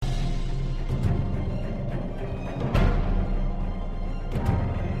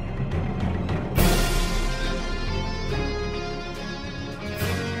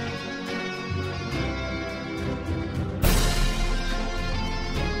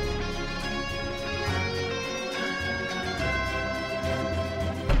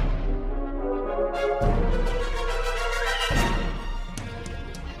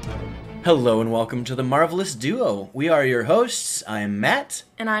Hello and welcome to the Marvelous Duo. We are your hosts. I'm Matt.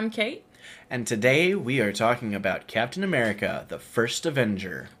 And I'm Kate. And today we are talking about Captain America, the First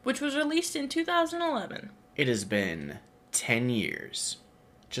Avenger. Which was released in 2011. It has been 10 years.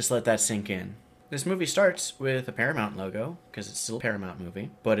 Just let that sink in. This movie starts with a Paramount logo, because it's still a Paramount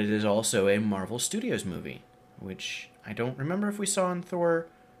movie, but it is also a Marvel Studios movie, which I don't remember if we saw in Thor.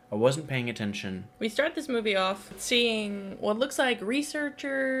 I wasn't paying attention. We start this movie off seeing what looks like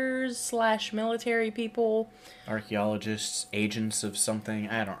researchers / military people. Archaeologists, agents of something,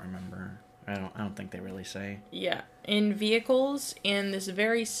 I don't remember. I don't think they really say. Yeah, in vehicles in this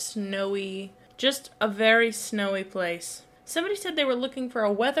very snowy, just a very snowy place. Somebody said they were looking for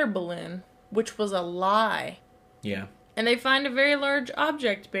a weather balloon, which was a lie. Yeah. And they find a very large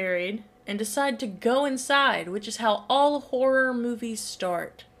object buried and decide to go inside, which is how all horror movies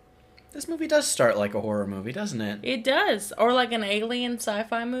start. This movie does start like a horror movie, doesn't it? It does. Or like an alien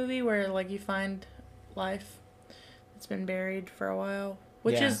sci-fi movie where like you find life that's been buried for a while.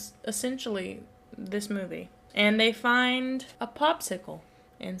 Which is essentially this movie. And they find a popsicle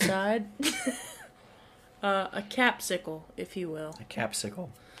inside. A capsicle, if you will. A capsicle,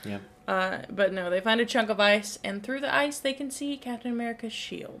 yeah. But no, they find a chunk of ice, and through the ice they can see Captain America's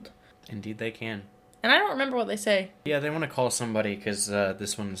shield. Indeed they can. And I don't remember what they say. Yeah, they want to call somebody because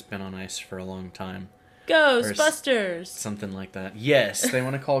this one's been on ice for a long time. Ghostbusters! Something like that. Yes, they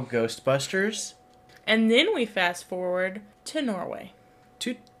want to call Ghostbusters. And then we fast forward to Norway.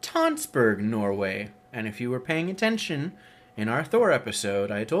 To Tonsberg, Norway. And if you were paying attention, in our Thor episode,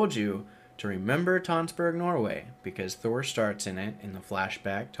 I told you to remember Tonsberg, Norway, because Thor starts in it, in the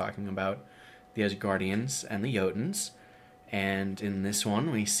flashback, talking about the Asgardians and the Jotuns. And in this one,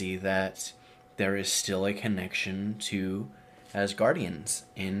 we see that there is still a connection to Asgardians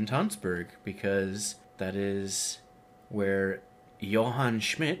in Tonsberg, because that is where Johann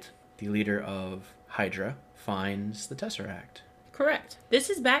Schmidt, the leader of Hydra, finds the Tesseract. Correct. This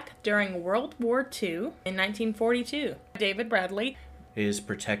is back during World War II in 1942. David Bradley is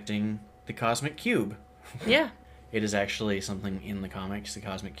protecting the Cosmic Cube. Yeah. It is actually something in the comics, the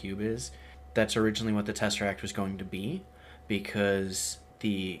Cosmic Cube is. That's originally what the Tesseract was going to be, because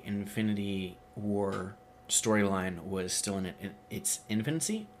the Infinity War storyline was still in its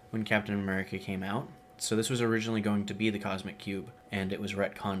infancy when Captain America came out. So this was originally going to be the Cosmic Cube, and it was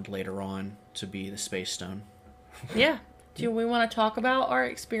retconned later on to be the Space Stone. Yeah. Do we want to talk about our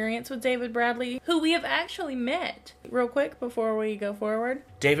experience with David Bradley, who we have actually met, real quick before we go forward?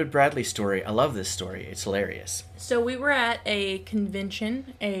 David Bradley's story. I love this story. It's hilarious. So we were at a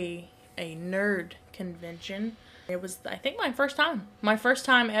convention, a nerd convention. It was, I think, my first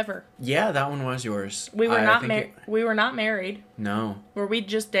time ever. Yeah, that one was yours. We were not married. No. Were we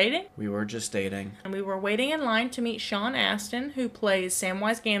just dating? We were just dating. And we were waiting in line to meet Sean Astin, who plays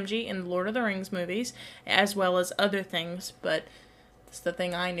Samwise Gamgee in the Lord of the Rings movies, as well as other things, but it's the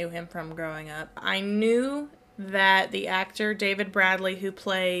thing I knew him from growing up. I knew that the actor David Bradley, who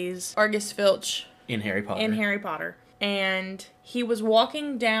plays Argus Filch in Harry Potter, and he was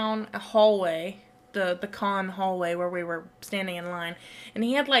walking down a hallway, the con hallway where we were standing in line, and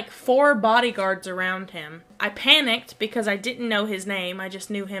he had like 4 bodyguards around him. I panicked because I didn't know his name. I just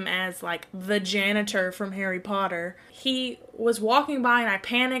knew him as like the janitor from Harry Potter. He was walking by and I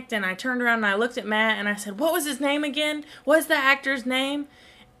panicked and I turned around and I looked at Matt and I said, "What was his name again? What's the actor's name?"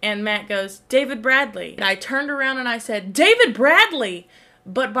 And Matt goes, "David Bradley." And I turned around and I said, "David Bradley!"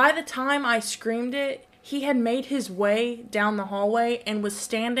 But by the time I screamed it, he had made his way down the hallway and was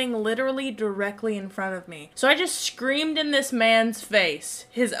standing literally directly in front of me. So I just screamed in this man's face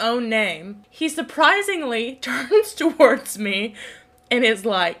his own name. He surprisingly turns towards me and is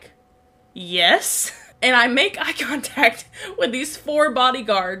like, "Yes?" And I make eye contact with these 4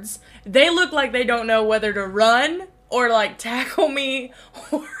 bodyguards. They look like they don't know whether to run or like tackle me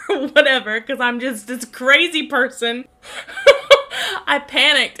or whatever, because I'm just this crazy person. I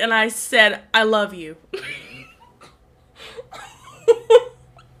panicked and I said, "I love you."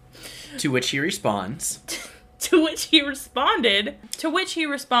 To which he responds. To which he responded,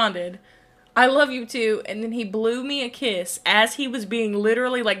 "I love you too." And then he blew me a kiss as he was being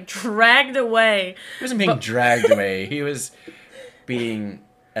literally like dragged away. He wasn't being dragged away. He was being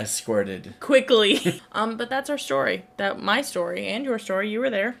escorted quickly. But that's our story. My story and your story. You were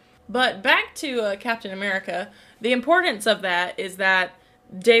there. But back to Captain America. The importance of that is that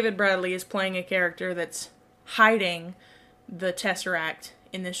David Bradley is playing a character that's hiding the Tesseract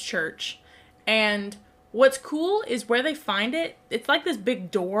in this church. And what's cool is where they find it. It's like this big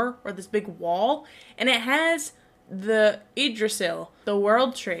door or this big wall. And it has the Yggdrasil, the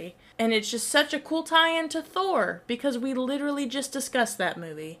world tree. And it's just such a cool tie-in to Thor, because we literally just discussed that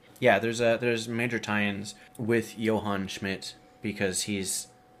movie. Yeah, there's major tie-ins with Johann Schmidt, because he's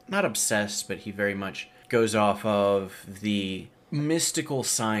not obsessed, but he very much goes off of the mystical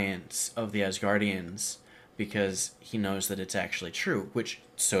science of the Asgardians, because he knows that it's actually true, which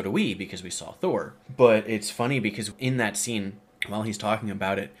so do we, because we saw Thor. But it's funny because in that scene, while he's talking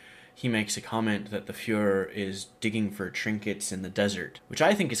about it, he makes a comment that the Fuhrer is digging for trinkets in the desert, which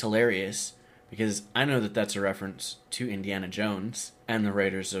I think is hilarious, because I know that that's a reference to Indiana Jones and the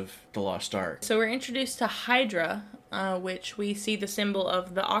Raiders of the Lost Ark. So we're introduced to Hydra, which we see the symbol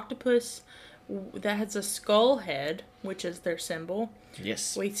of the octopus that has a skull head, which is their symbol.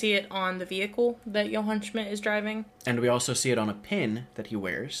 Yes. We see it on the vehicle that Johann Schmidt is driving. And we also see it on a pin that he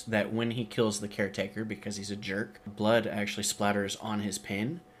wears, that when he kills the caretaker because he's a jerk, blood actually splatters on his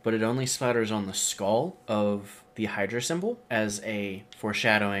pin, but it only splatters on the skull of the Hydra symbol as a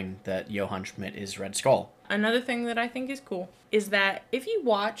foreshadowing that Johann Schmidt is Red Skull. Another thing that I think is cool is that if you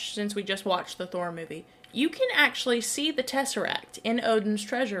watch, since we just watched the Thor movie, you can actually see the Tesseract in Odin's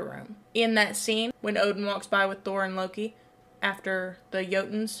treasure room. In that scene, when Odin walks by with Thor and Loki, after the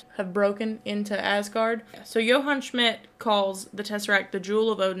Jotuns have broken into Asgard. So Johann Schmidt calls the Tesseract the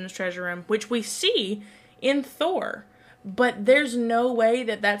jewel of Odin's treasure room, which we see in Thor. But there's no way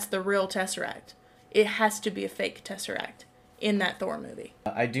that that's the real Tesseract. It has to be a fake Tesseract in that Thor movie.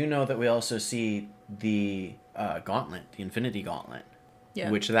 I do know that we also see the gauntlet, the Infinity Gauntlet,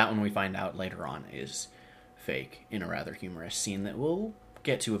 which that one we find out later on is fake in a rather humorous scene that we'll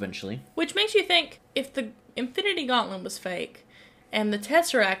get to eventually. Which makes you think, if the Infinity Gauntlet was fake and the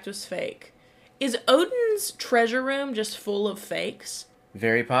Tesseract was fake, is Odin's treasure room just full of fakes?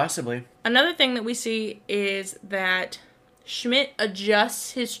 Very possibly. Another thing that we see is that Schmidt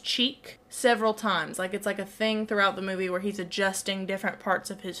adjusts his cheek several times. Like, it's like a thing throughout the movie where he's adjusting different parts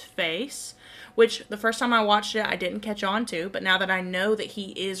of his face, which the first time I watched it, I didn't catch on to, but now that I know that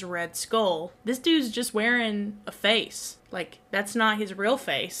he is Red Skull, this dude's just wearing a face. Like, that's not his real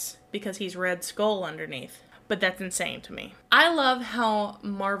face, because he's Red Skull underneath. But that's insane to me. I love how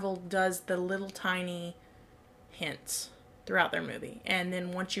Marvel does the little tiny hints throughout their movie. And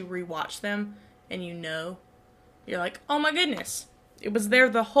then once you rewatch them, and you know, you're like, oh my goodness, it was there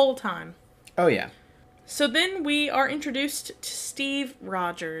the whole time. Oh yeah. So then we are introduced to Steve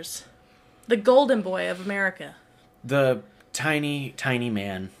Rogers, the golden boy of America. The tiny, tiny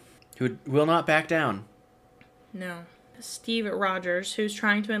man who will not back down. No. Steve Rogers, who's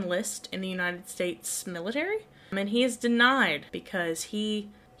trying to enlist in the United States military. And he is denied because he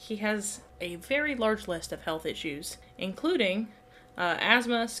has a very large list of health issues, including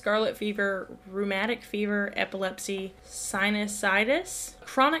asthma, scarlet fever, rheumatic fever, epilepsy, sinusitis,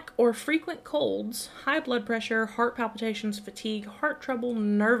 chronic or frequent colds, high blood pressure, heart palpitations, fatigue, heart trouble,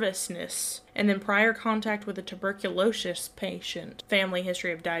 nervousness, and then prior contact with a tuberculosis patient, family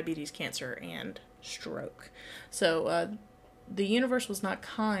history of diabetes, cancer, and stroke. So the universe was not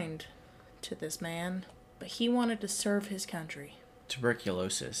kind to this man, but he wanted to serve his country.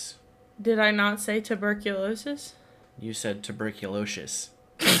 Tuberculosis. Did I not say tuberculosis? You said tuberculosis.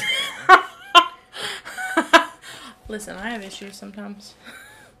 Listen, I have issues sometimes.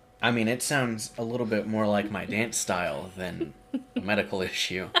 I mean, it sounds a little bit more like my dance style than a medical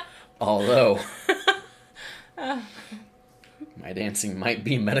issue. Although, my dancing might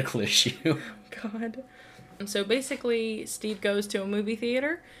be a medical issue. God. And so basically, Steve goes to a movie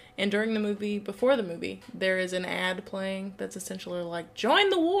theater, and during the movie, before the movie, there is an ad playing that's essentially like, join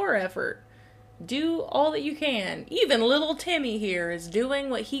the war effort. Do all that you can. Even little Timmy here is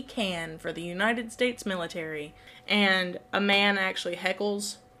doing what he can for the United States military. And a man actually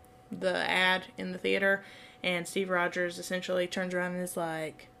heckles the ad in the theater, and Steve Rogers essentially turns around and is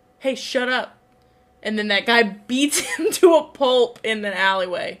like, hey, shut up. And then that guy beats him to a pulp in the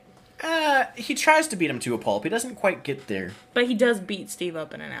alleyway. He tries to beat him to a pulp. He doesn't quite get there. But he does beat Steve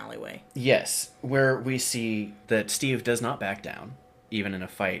up in an alleyway. Yes, where we see that Steve does not back down, even in a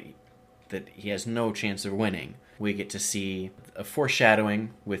fight that he has no chance of winning. We get to see a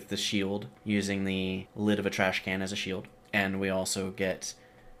foreshadowing with the shield, using the lid of a trash can as a shield. And we also get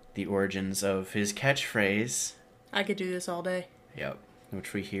the origins of his catchphrase. I could do this all day. Yep,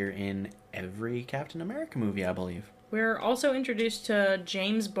 which we hear in every Captain America movie, I believe. We're also introduced to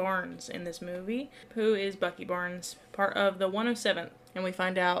James Barnes in this movie, who is Bucky Barnes, part of the 107th. And we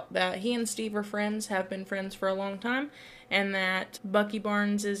find out that he and Steve are friends, have been friends for a long time, and that Bucky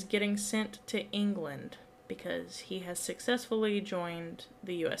Barnes is getting sent to England because he has successfully joined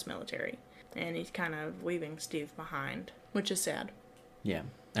the U.S. military. And he's kind of leaving Steve behind, which is sad. Yeah,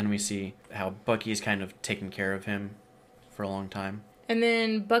 and we see how Bucky's kind of taken care of him for a long time. And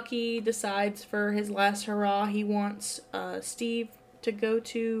then Bucky decides for his last hurrah, he wants Steve to go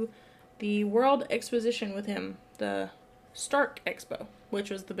to the World Exposition with him, the Stark Expo, which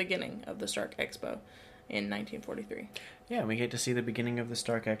was the beginning of the Stark Expo in 1943. Yeah, we get to see the beginning of the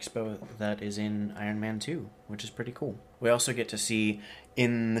Stark Expo that is in Iron Man 2, which is pretty cool. We also get to see,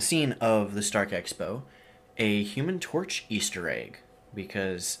 in the scene of the Stark Expo, a Human Torch Easter egg,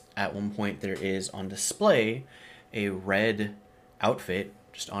 because at one point there is on display a red outfit,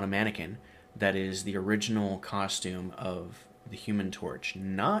 just on a mannequin, that is the original costume of the Human Torch.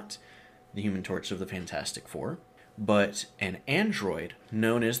 Not the Human Torch of the Fantastic Four, but an android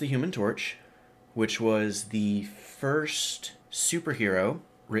known as the Human Torch, which was the first superhero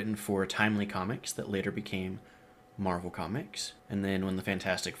written for Timely Comics that later became Marvel Comics. And then when the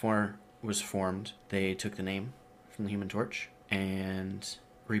Fantastic Four was formed, they took the name from the Human Torch and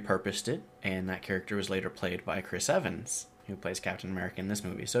repurposed it, and that character was later played by Chris Evans, who plays Captain America in this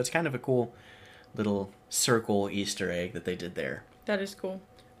movie. So it's kind of a cool little circle Easter egg that they did there. That is cool.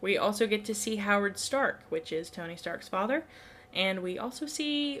 We also get to see Howard Stark, which is Tony Stark's father. And we also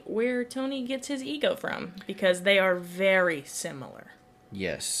see where Tony gets his ego from, because they are very similar.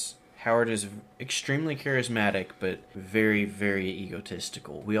 Yes. Howard is extremely charismatic, but very, very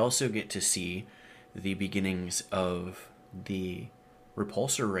egotistical. We also get to see the beginnings of the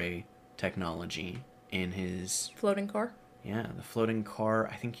repulsor ray technology in his... floating car? Yeah, the floating car,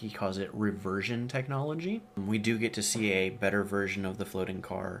 I think he calls it reversion technology. We do get to see a better version of the floating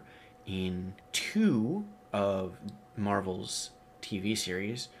car in 2 of Marvel's TV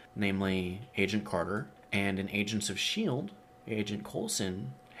series, namely Agent Carter, and in Agents of S.H.I.E.L.D., Agent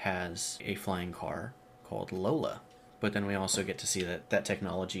Coulson has a flying car called Lola. But then we also get to see that that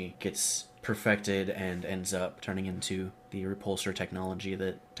technology gets perfected and ends up turning into the repulsor technology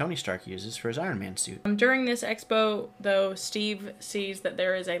that Tony Stark uses for his Iron Man suit. During this expo, though, Steve sees that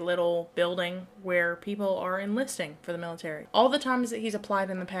there is a little building where people are enlisting for the military. All the times that he's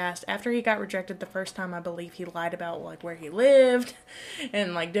applied in the past, after he got rejected the first time, I believe he lied about like where he lived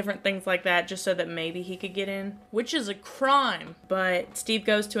and like different things like that just so that maybe he could get in, which is a crime. But Steve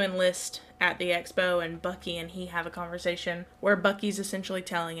goes to enlist at the expo, and Bucky and he have a conversation where Bucky's essentially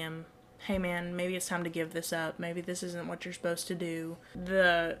telling him, hey man, maybe it's time to give this up. Maybe this isn't what you're supposed to do.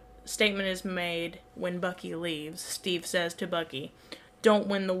 The statement is made when Bucky leaves. Steve says to Bucky, don't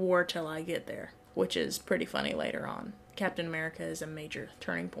win the war till I get there, which is pretty funny later on. Captain America is a major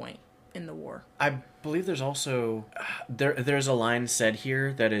turning point in the war. I believe there's also... There's a line said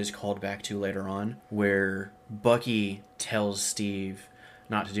here that is called back to later on, where Bucky tells Steve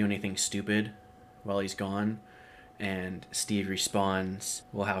not to do anything stupid while he's gone. And Steve responds,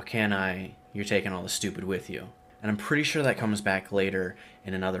 well, how can I? You're taking all the stupid with you. And I'm pretty sure that comes back later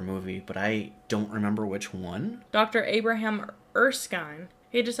in another movie, but I don't remember which one. Dr. Abraham Erskine,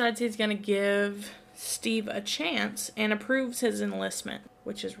 he decides he's going to give Steve a chance and approves his enlistment,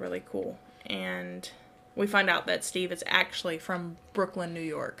 which is really cool. And we find out that Steve is actually from Brooklyn, New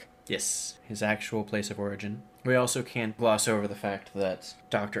York. Yes, his actual place of origin. We also can't gloss over the fact that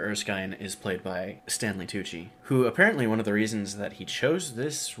Dr. Erskine is played by Stanley Tucci, who apparently one of the reasons that he chose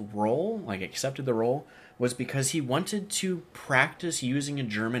this role, like accepted the role, was because he wanted to practice using a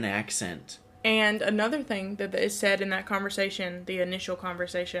German accent. And another thing that is said in that conversation, the initial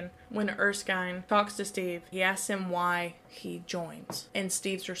conversation, when Erskine talks to Steve, he asks him why he joins. And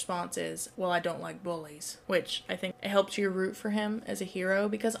Steve's response is, well, I don't like bullies. Which I think it helps you root for him as a hero,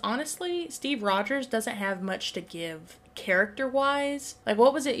 because honestly, Steve Rogers doesn't have much to give character-wise. Like,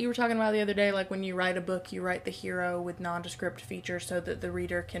 what was it you were talking about the other day? Like, when you write a book, you write the hero with nondescript features so that the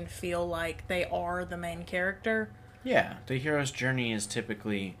reader can feel like they are the main character. Yeah, the hero's journey is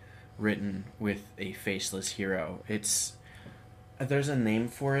typically written with a faceless hero. There's a name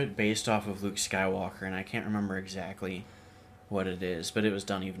for it based off of Luke Skywalker, and I can't remember exactly what it is, but it was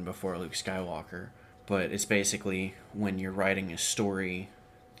done even before Luke Skywalker. But it's basically when you're writing a story,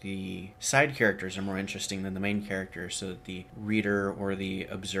 the side characters are more interesting than the main characters, so that the reader or the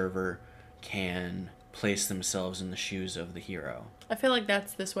observer can place themselves in the shoes of the hero. I feel like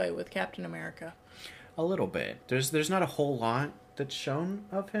that's this way with Captain America. A little bit. There's not a whole lot that's shown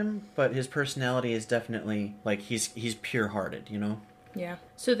of him, but his personality is definitely, like, he's pure-hearted, you know? Yeah.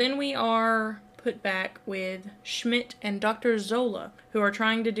 So then we are put back with Schmidt and Dr. Zola, who are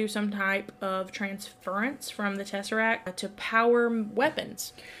trying to do some type of transference from the Tesseract to power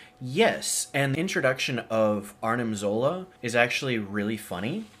weapons. Yes, and the introduction of Arnim Zola is actually really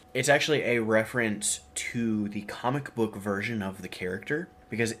funny. It's actually a reference to the comic book version of the character,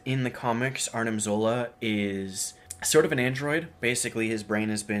 because in the comics, Arnim Zola is sort of an android. Basically, his brain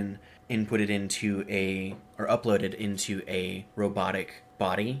has been inputted into or uploaded into a robotic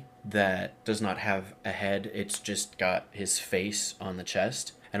body that does not have a head. It's just got his face on the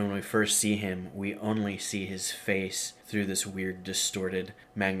chest. And when we first see him, we only see his face through this weird distorted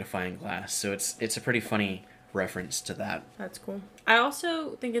magnifying glass. So it's a pretty funny reference to that. That's cool. I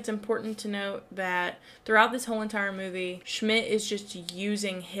also think it's important to note that throughout this whole entire movie, Schmidt is just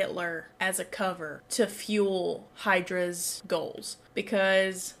using Hitler as a cover to fuel Hydra's goals,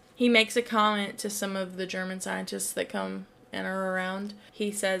 because he makes a comment to some of the German scientists that come and are around.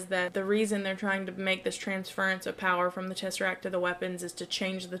 He says that the reason they're trying to make this transference of power from the Tesseract to the weapons is to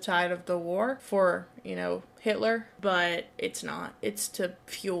change the tide of the war for, Hitler, but it's not. It's to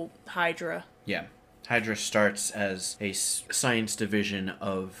fuel Hydra. Yeah. Hydra starts as a science division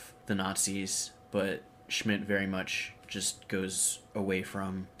of the Nazis, but Schmidt very much just goes away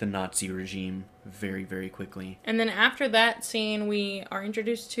from the Nazi regime very, very quickly. And then after that scene, we are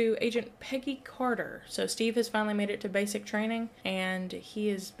introduced to Agent Peggy Carter. So Steve has finally made it to basic training, and he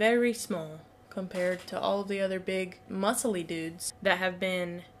is very small compared to all of the other big, muscly dudes that have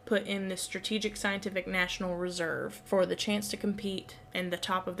been put in the Strategic Scientific National Reserve for the chance to compete in the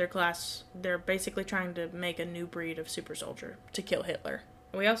top of their class. They're basically trying to make a new breed of super soldier to kill Hitler.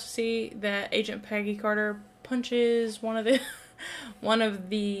 We also see that Agent Peggy Carter punches one of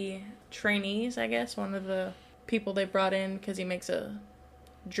the trainees, I guess, one of the people they brought in, because he makes a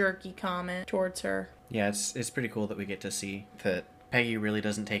jerky comment towards her. Yeah, it's pretty cool that we get to see that Peggy really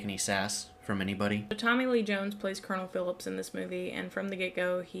doesn't take any sass from anybody. So Tommy Lee Jones plays Colonel Phillips in this movie, and from the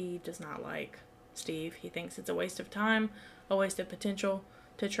get-go, he does not like Steve. He thinks it's a waste of time, a waste of potential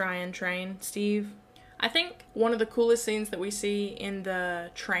to try and train Steve. I think one of the coolest scenes that we see in the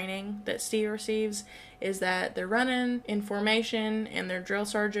training that Steve receives is that they're running in formation, and their drill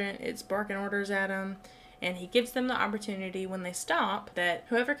sergeant is barking orders at them, and he gives them the opportunity when they stop that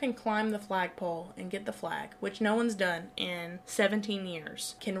whoever can climb the flagpole and get the flag, which no one's done in 17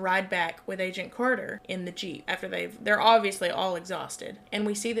 years, can ride back with Agent Carter in the Jeep after they're obviously all exhausted. And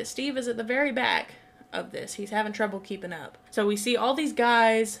we see that Steve is at the very back of this. He's having trouble keeping up. So we see all these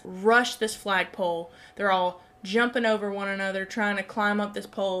guys rush this flagpole. They're all jumping over one another, trying to climb up this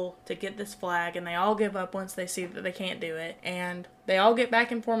pole to get this flag, and they all give up once they see that they can't do it. And they all get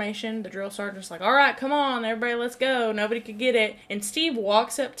back in formation. The drill sergeant's like, all right, come on, everybody, let's go. Nobody could get it. And Steve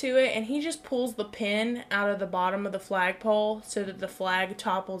walks up to it, and he just pulls the pin out of the bottom of the flagpole so that the flag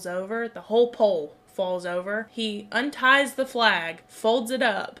topples over. The whole pole falls over. He unties the flag, folds it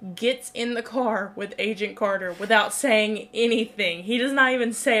up, gets in the car with Agent Carter without saying anything. He does not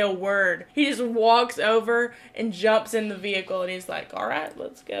even say a word. He just walks over and jumps in the vehicle, and he's like, all right,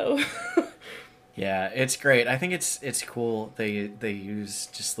 let's go. Yeah, it's great. I think it's cool. They use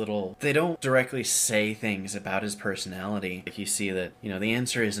just little... They don't directly say things about his personality. Like, you see that, the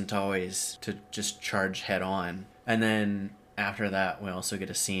answer isn't always to just charge head on. And then after that, we also get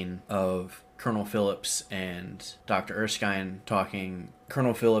a scene of Colonel Phillips and Dr. Erskine talking.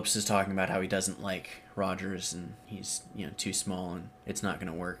 Colonel Phillips is talking about how he doesn't like Rogers, and he's, too small, and it's not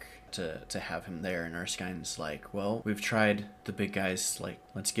going to work to have him there. And Erskine's like, well, we've tried the big guys,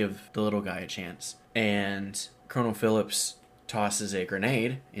 let's give the little guy a chance. And Colonel Phillips tosses a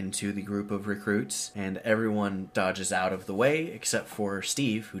grenade into the group of recruits, and everyone dodges out of the way except for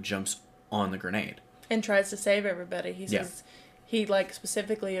Steve, who jumps on the grenade and tries to save everybody. He says... He,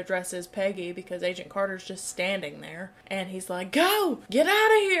 specifically addresses Peggy because Agent Carter's just standing there. And he's like, go! Get out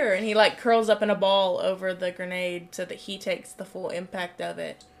of here! And he, curls up in a ball over the grenade so that he takes the full impact of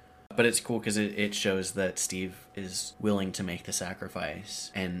it. But it's cool because it shows that Steve is willing to make the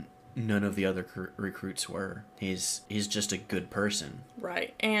sacrifice, and none of the other recruits were. He's just a good person.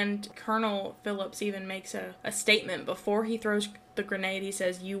 Right. And Colonel Phillips even makes a statement before he throws the grenade. He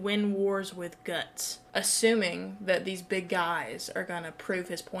says, you win wars with guts, assuming that these big guys are going to prove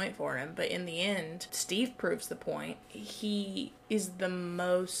his point for him. But in the end, Steve proves the point. He is the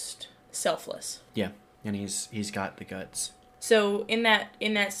most selfless. Yeah, and he's got the guts. So in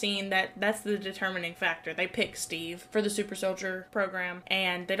that scene, that's the determining factor. They pick Steve for the super soldier program,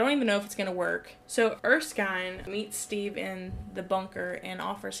 and they don't even know if it's going to work. So Erskine meets Steve in the bunker and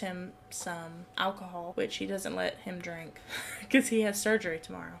offers him some alcohol, which he doesn't let him drink because he has surgery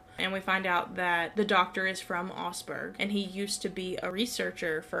tomorrow. And we find out that the doctor is from Augsburg, and he used to be a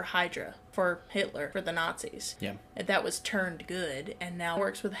researcher for Hydra, for Hitler, for the Nazis. Yeah. And that was turned good, and now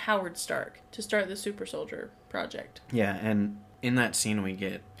works with Howard Stark to start the super soldier project. Yeah, and in that scene we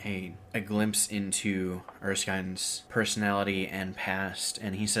get a glimpse into Erskine's personality and past,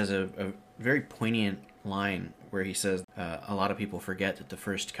 and he says a very poignant line where he says, a lot of people forget that the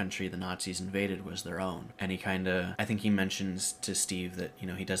first country the Nazis invaded was their own. And he kind of, I think he mentions to Steve that,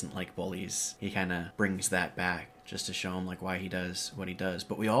 he doesn't like bullies. He kind of brings that back just to show him like why he does what he does.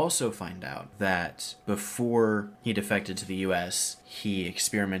 But we also find out that before he defected to the US, he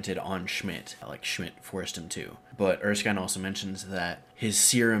experimented on Schmidt, like Schmidt forced him to. But Erskine also mentions that his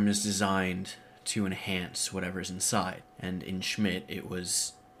serum is designed to enhance whatever's inside. And in Schmidt, it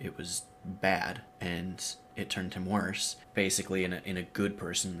was bad, and it turned him worse. Basically, in a good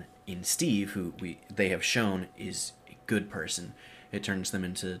person, in Steve, who they have shown is a good person, it turns them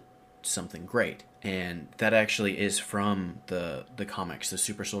into something great. And that actually is from the comics. The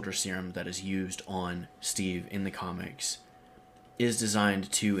super soldier serum that is used on Steve in the comics is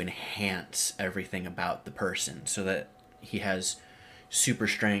designed to enhance everything about the person, so that he has super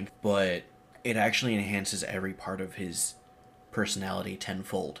strength, but it actually enhances every part of his personality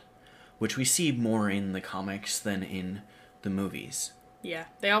tenfold, which we see more in the comics than in the movies. Yeah.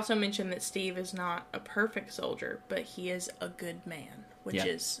 They also mention that Steve is not a perfect soldier, but he is a good man, which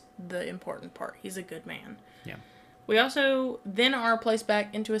is the important part. He's a good man. Yeah. We also then are placed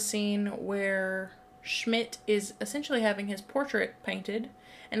back into a scene where Schmidt is essentially having his portrait painted,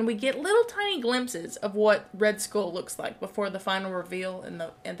 and we get little tiny glimpses of what Red Skull looks like before the final reveal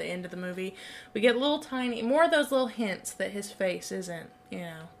at the end of the movie. We get more of those little hints that his face isn't,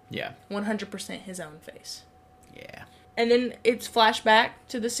 100% his own face. Yeah. And then it's flashback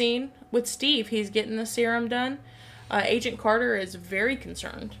to the scene with Steve. He's getting the serum done. Agent Carter is very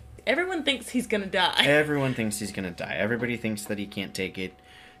concerned. Everyone thinks he's going to die. Everyone thinks he's going to die. Everybody thinks that he can't take it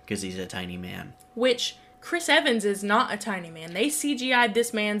because he's a tiny man. Which, Chris Evans is not a tiny man. They CGI'd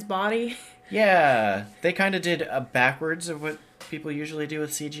this man's body. Yeah, they kind of did a backwards of what people usually do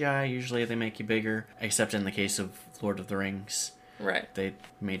with CGI. Usually they make you bigger, except in the case of Lord of the Rings. Right. They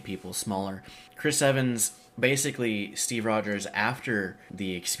made people smaller. Chris Evans, basically Steve Rogers after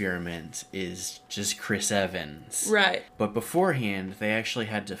the experiment, is just Chris Evans. Right. But beforehand, they actually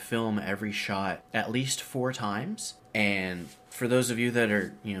had to film every shot at least 4 times. And for those of you that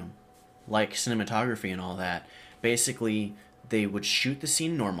are, like cinematography and all that, basically they would shoot the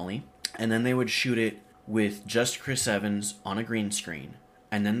scene normally, and then they would shoot it with just Chris Evans on a green screen.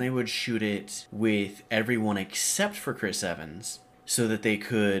 And then they would shoot it with everyone except for Chris Evans, so that they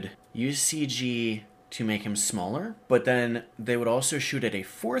could use CG to make him smaller, but then they would also shoot it a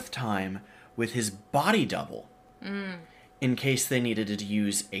 4th time with his body double, in case they needed to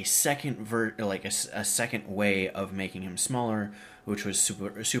use a second a second way of making him smaller, which was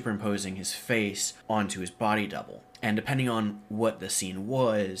superimposing his face onto his body double. And depending on what the scene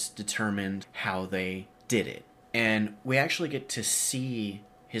was, determined how they did it. And we actually get to see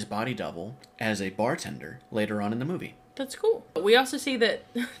his body double as a bartender later on in the movie. That's cool. We also see that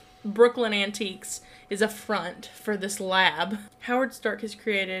Brooklyn Antiques is a front for this lab. Howard Stark has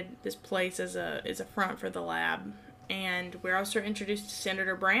created this place as a front for the lab. And we're also introduced to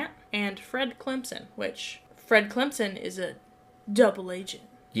Senator Brandt and Fred Clemson, which Fred Clemson is a double agent.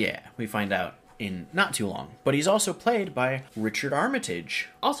 Yeah, we find out in not too long. But he's also played by Richard Armitage.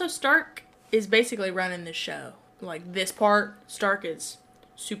 Also, Stark is basically running this show. Like, this part, Stark is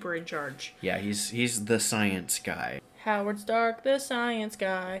super in charge. Yeah, he's the science guy. Howard Stark, the science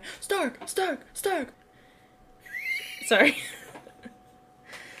guy. Stark! Sorry.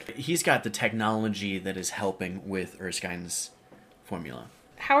 He's got the technology that is helping with Erskine's formula.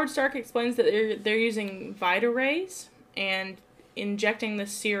 Howard Stark explains that they're using Vita rays and injecting the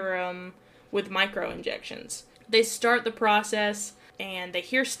serum with micro-injections. They start the process, and they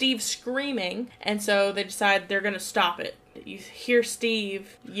hear Steve screaming, and so they decide they're going to stop it. You hear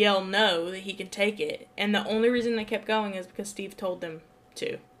Steve yell no, that he can take it, and the only reason they kept going is because Steve told them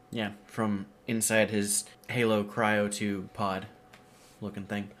to. Yeah, from inside his Halo cryo tube pod looking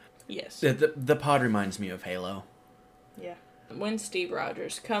thing. Yes. The pod reminds me of Halo. Yeah. When Steve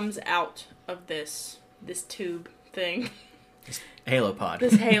Rogers comes out of this tube thing, Halo pod.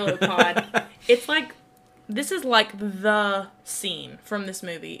 this Halo pod, it's like, this is like the scene from this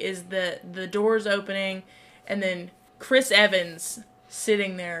movie, is the doors opening, and then Chris Evans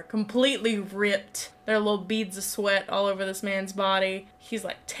sitting there, completely ripped. There are little beads of sweat all over this man's body. He's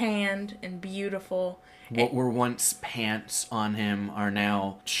like tanned and beautiful. What were once pants on him are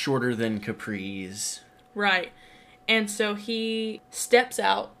now shorter than capris. Right. And so he steps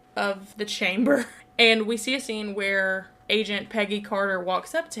out of the chamber, and we see a scene where Agent Peggy Carter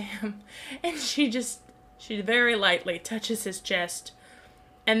walks up to him, and she very lightly touches his chest.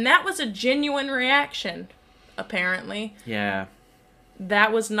 And that was a genuine reaction, apparently. Yeah.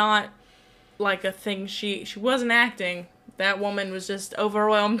 That was not like a thing she wasn't acting. that woman was just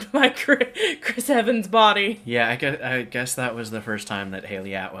overwhelmed by Chris Evans' body. Yeah, I guess that was the first time that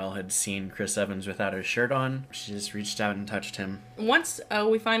Haley Atwell had seen Chris Evans without his shirt on. She just reached out and touched him. Once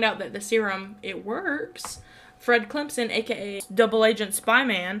we find out that the serum, it works, Fred Clemson, a.k.a. Double Agent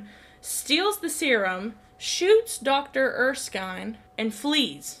Spyman, steals the serum, shoots Dr. Erskine, and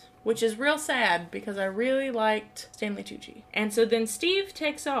flees. Which is real sad, because I really liked Stanley Tucci. And so then Steve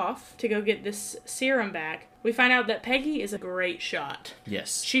takes off to go get this serum back. We find out that Peggy is a great shot.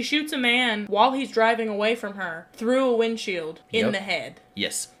 Yes. She shoots a man while he's driving away from her through a windshield in the head.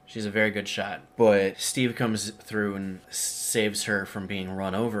 Yes. She's a very good shot. But Steve comes through and saves her from being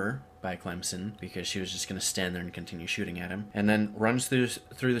run over by Clemson, because she was just going to stand there and continue shooting at him. And then runs through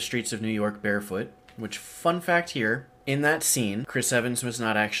the streets of New York barefoot. Which, fun fact here, in that scene, Chris Evans was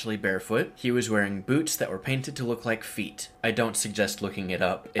not actually barefoot. He was wearing boots that were painted to look like feet. I don't suggest looking it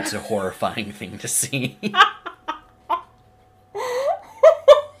up. It's a horrifying thing to see.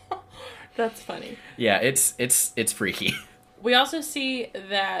 That's funny. Yeah, it's freaky. We also see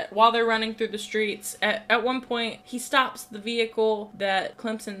that while they're running through the streets, at one point, he stops the vehicle that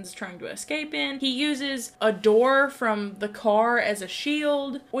Clemson's trying to escape in. He uses a door from the car as a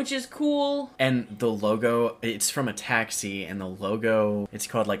shield, which is cool. And the logo, it's from a taxi, and the logo, it's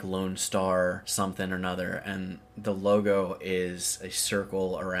called like Lone Star something or another, and the logo is a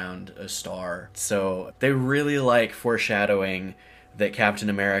circle around a star. So they really like foreshadowing that Captain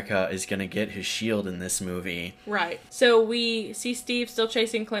America is going to get his shield in this movie. Right. So we see Steve still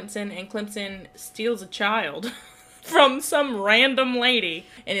chasing Clemson, and Clemson steals a child from some random lady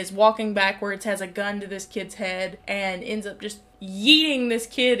and is walking backwards, has a gun to this kid's head, and ends up just yeeting this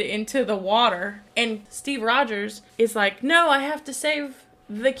kid into the water. And Steve Rogers is like, no, I have to save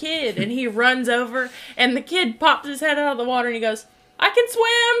the kid. And he runs over, and the kid pops his head out of the water, and he goes, I can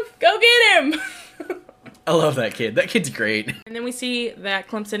swim! Go get him! I love that kid. That kid's great. And then we see that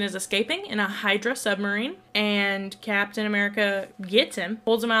Clemson is escaping in a Hydra submarine, and Captain America gets him,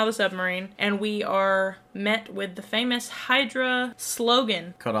 pulls him out of the submarine, and we are met with the famous Hydra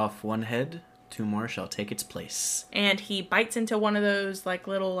slogan. Cut off one head, two more shall take its place. And he bites into one of those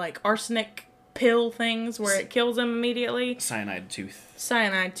little arsenic pill things where it kills him immediately. Cyanide tooth.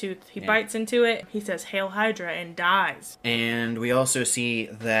 He bites into it. He says, Hail Hydra, and dies. And we also see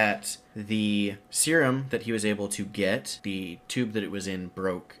that the serum that he was able to get, the tube that it was in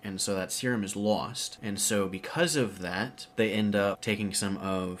broke, and so that serum is lost. And so because of that, they end up taking some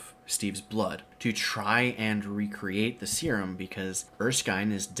of Steve's blood to try and recreate the serum, because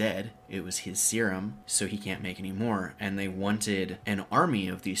Erskine is dead. It was his serum, so he can't make any more. And they wanted an army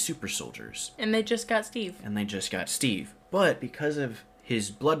of these super soldiers. And they just got Steve. But because of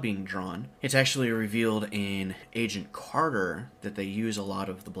his blood being drawn, it's actually revealed in Agent Carter that they use a lot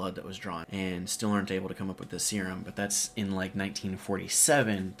of the blood that was drawn and still aren't able to come up with the serum. But that's in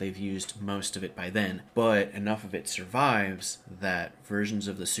 1947. They've used most of it by then. But enough of it survives that versions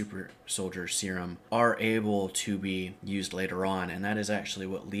of the super soldier serum are able to be used later on. And that is actually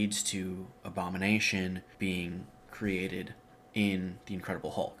what leads to Abomination being created in The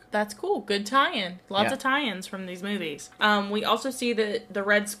Incredible Hulk. That's cool. Good tie-in. Lots of tie-ins from these movies. We also see that the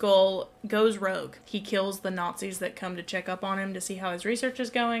Red Skull goes rogue. He kills the Nazis that come to check up on him to see how his research is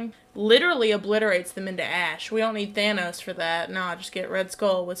going. Literally obliterates them into ash. We don't need Thanos for that. Nah, just get Red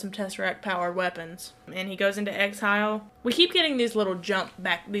Skull with some Tesseract-powered weapons. And he goes into exile. We keep getting these little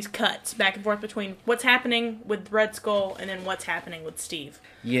these cuts back and forth between what's happening with Red Skull and then what's happening with Steve.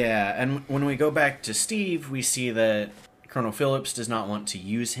 Yeah, and when we go back to Steve, we see that Colonel Phillips does not want to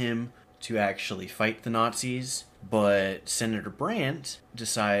use him to actually fight the Nazis, but Senator Brandt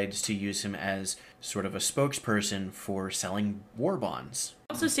decides to use him as sort of a spokesperson for selling war bonds.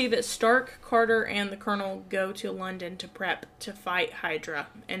 We also see that Stark, Carter, and the Colonel go to London to prep to fight Hydra,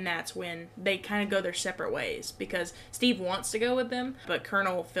 and that's when they kind of go their separate ways, because Steve wants to go with them, but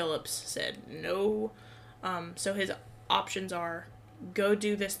Colonel Phillips said no. So his options are go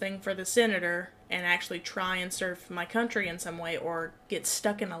do this thing for the senator and actually try and serve my country in some way, or get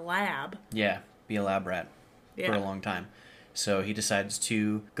stuck in a lab. Yeah, be a lab rat for a long time. So he decides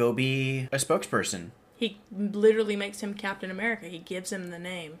to go be a spokesperson. He literally makes him Captain America. He gives him the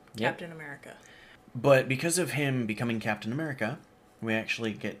name Captain America. But because of him becoming Captain America, we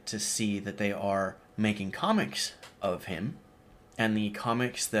actually get to see that they are making comics of him. And the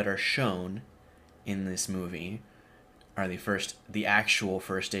comics that are shown in this movie are the actual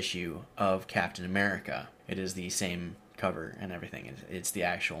first issue of Captain America. It is the same cover and everything. It's the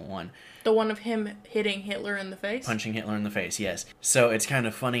actual one. The one of him hitting Hitler in the face? Punching Hitler in the face, yes. So it's kind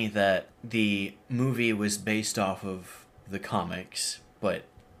of funny that the movie was based off of the comics, but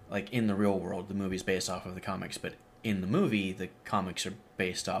in the real world, the movie's based off of the comics, but in the movie, the comics are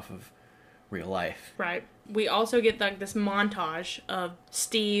based off of real life. Right. We also get like this montage of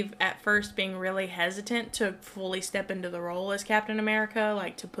Steve at first being really hesitant to fully step into the role as Captain America,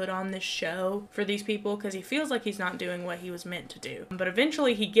 like to put on this show for these people, because he feels like he's not doing what he was meant to do. But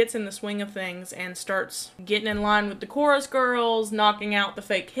eventually he gets in the swing of things and starts getting in line with the chorus girls, knocking out the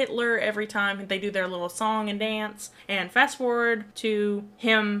fake Hitler every time they do their little song and dance. And fast forward to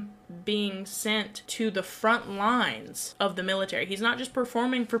him being sent to the front lines of the military. He's not just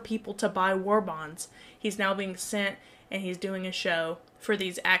performing for people to buy war bonds. He's now being sent and he's doing a show for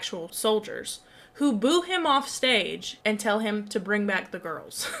these actual soldiers who boo him off stage and tell him to bring back the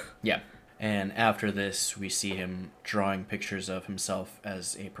girls. Yeah. And after this, we see him drawing pictures of himself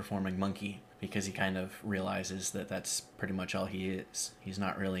as a performing monkey, because he kind of realizes that that's pretty much all he is. He's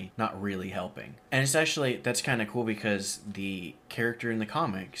not really helping. And it's actually, that's kind of cool, because the character in the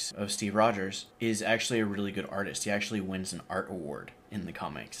comics of Steve Rogers is actually a really good artist. He actually wins an art award in the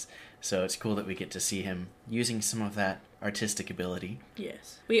comics. So it's cool that we get to see him using some of that artistic ability.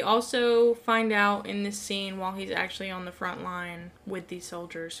 Yes. We also find out in this scene, while he's actually on the front line with these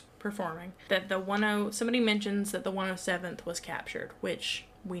soldiers performing, that somebody mentions that the 107th was captured, which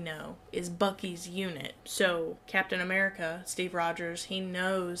we know is Bucky's unit. So Captain America, Steve Rogers, he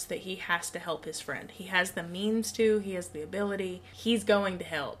knows that he has to help his friend. He has the means to, he has the ability, he's going to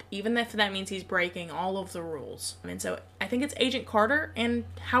help, even if that means he's breaking all of the rules. And so I think it's Agent Carter and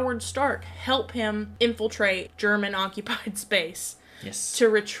Howard Stark help him infiltrate German occupied space. Yes. To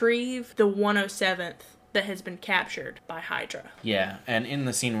retrieve the 107th that has been captured by Hydra. Yeah, and in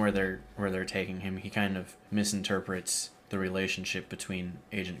the scene where they're taking him, he kind of misinterprets the relationship between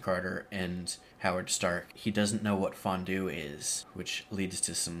Agent Carter and Howard Stark. He doesn't know what fondue is, which leads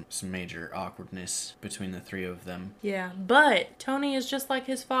to some major awkwardness between the three of them. Yeah, but Tony is just like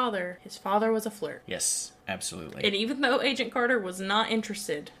his father. His father was a flirt. Yes, absolutely. And even though Agent Carter was not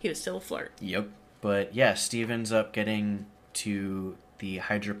interested, he was still a flirt. Yep. But yeah, Steve ends up getting to the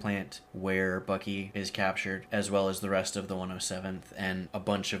Hydra plant where Bucky is captured, as well as the rest of the 107th and a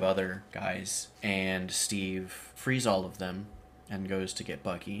bunch of other guys. And Steve frees all of them and goes to get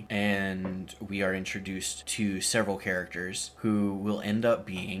Bucky. And we are introduced to several characters who will end up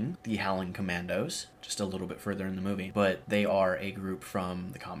being the Howling Commandos, just a little bit further in the movie. But they are a group from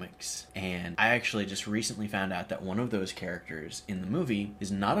the comics. And I actually just recently found out that one of those characters in the movie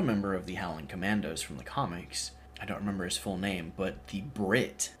is not a member of the Howling Commandos from the comics. I don't remember his full name, but the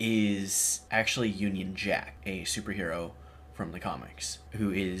Brit is actually Union Jack, a superhero from the comics,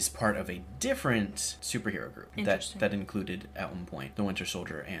 who is part of a different superhero group that included at one point the Winter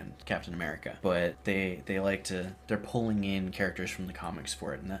Soldier and Captain America. But they're pulling in characters from the comics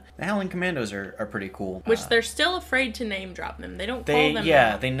for it, and the Howling Commandos are pretty cool. Which they're still afraid to name drop them. They don't call them.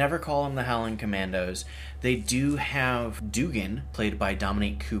 Yeah, they never call them the Howling Commandos. They do have Dugan, played by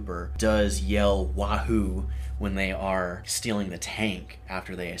Dominic Cooper, does yell "Wahoo" when they are stealing the tank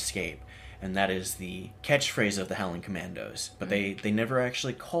after they escape. And that is the catchphrase of the Howling Commandos. But they never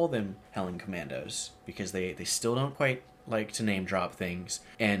actually call them Howling Commandos, because they still don't quite like to name drop things.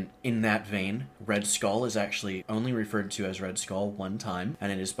 And in that vein, Red Skull is actually only referred to as Red Skull one time,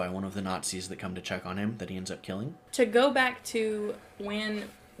 and it is by one of the Nazis that come to check on him that he ends up killing. To go back to when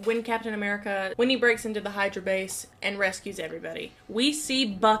Captain America, when he breaks into the Hydra base and rescues everybody, we see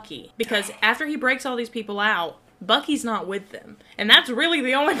Bucky, because after he breaks all these people out, Bucky's not with them. And that's really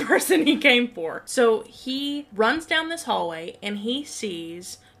the only person he came for. So he runs down this hallway and he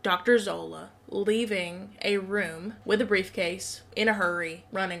sees Dr. Zola leaving a room with a briefcase in a hurry,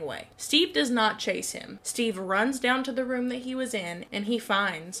 running away. Steve does not chase him. Steve runs down to the room that he was in and he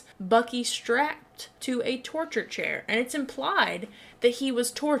finds Bucky strapped to a torture chair. And it's implied that he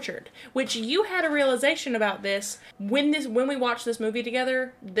was tortured, which you had a realization about this when we watched this movie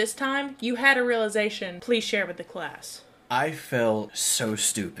together this time. You had a realization. Please share with the class. I felt so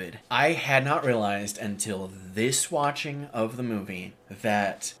stupid. I had not realized until this watching of the movie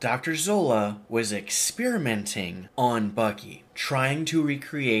that Dr. Zola was experimenting on Bucky, trying to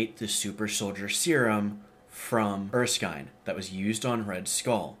recreate the super soldier serum from Erskine that was used on Red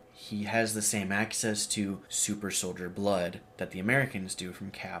Skull. He has the same access to super soldier blood that the Americans do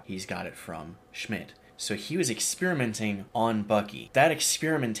from Cap. He's got it from Schmidt. So he was experimenting on Bucky. That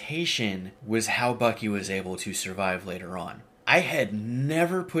experimentation was how Bucky was able to survive later on. I had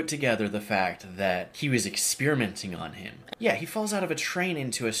never put together the fact that he was experimenting on him. Yeah, he falls out of a train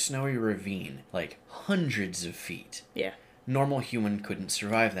into a snowy ravine, like hundreds of feet. Yeah. normal human couldn't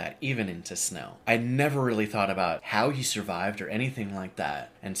survive that, even into snow. I never really thought about how he survived or anything like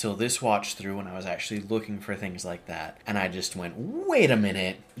that until this watch through when I was actually looking for things like that. And I just went, wait a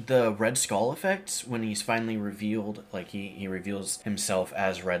minute. The Red Skull effects, when he's finally revealed, like he reveals himself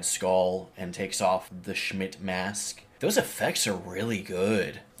as Red Skull and takes off the Schmidt mask, those effects are really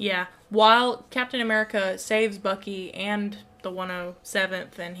good. Yeah. While Captain America saves Bucky and the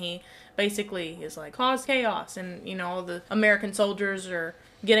 107th, and he basically is like, cause chaos, and, you know, all the American soldiers are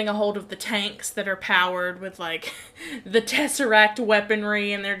getting a hold of the tanks that are powered with, like, the Tesseract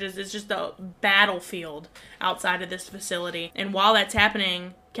weaponry, and it's just a battlefield outside of this facility. And while that's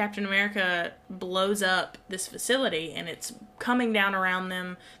happening, Captain America blows up this facility, and it's coming down around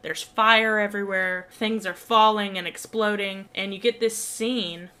them. There's fire everywhere. Things are falling and exploding. And you get this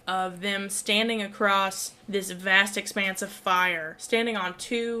scene of them standing across this vast expanse of fire, standing on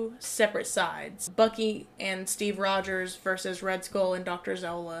two separate sides. Bucky and Steve Rogers versus Red Skull and Dr.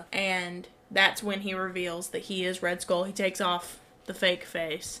 Zola. And that's when he reveals that he is Red Skull. He takes off the fake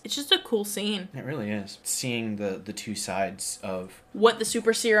face. It's just a cool scene. It really is. Seeing the two sides of what the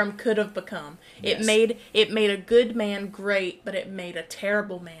super serum could have become. Yes. It made a good man great, but it made a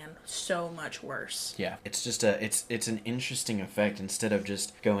terrible man so much worse. Yeah. It's just it's an interesting effect. Instead of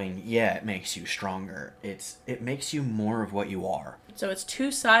just going, yeah, it makes you stronger. It makes you more of what you are. So it's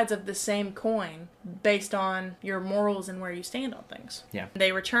two sides of the same coin based on your morals and where you stand on things. Yeah.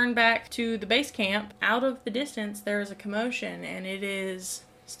 They return back to the base camp. Out of the distance, there is a commotion, and it is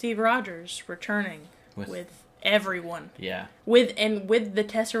Steve Rogers returning with everyone. Yeah. With the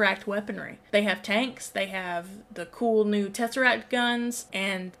Tesseract weaponry. They have tanks, they have the cool new Tesseract guns,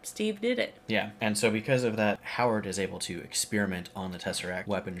 and Steve did it. Yeah. And so because of that, Howard is able to experiment on the Tesseract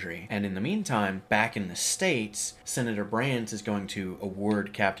weaponry. And in the meantime, back in the States, Senator Brandt is going to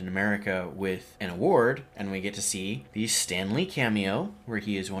award Captain America with an award, and we get to see the Stan Lee cameo, where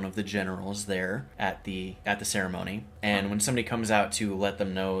he is one of the generals there at the ceremony. And when somebody comes out to let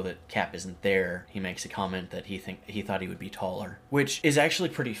them know that Cap isn't there, he makes a comment that he thought he would be taller, which is actually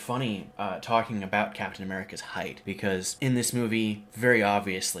pretty funny, talking about Captain America's height, because in this movie, very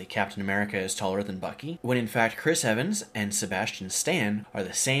obviously, Captain America is taller than Bucky, when in fact Chris Evans and Sebastian Stan are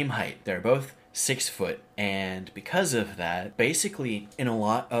the same height. They're both 6 foot, and because of that, basically in a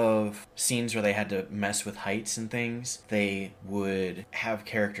lot of scenes where they had to mess with heights and things, they would have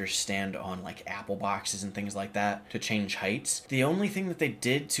characters stand on like apple boxes and things like that to change heights. The only thing that they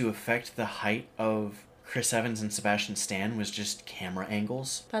did to affect the height of Chris Evans and Sebastian Stan was just camera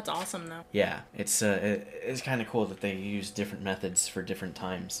angles. That's awesome, though. Yeah, it's kind of cool that they use different methods for different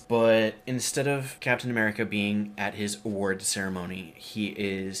times. But instead of Captain America being at his award ceremony, he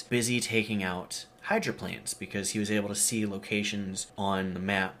is busy taking out hydroplanes because he was able to see locations on the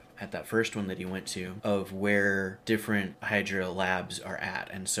map at that first one that he went to of where different Hydra labs are at.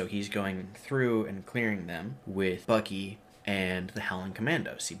 And so he's going through and clearing them with Bucky and the Howling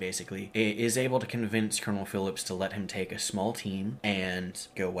Commandos. He basically is able to convince Colonel Phillips to let him take a small team and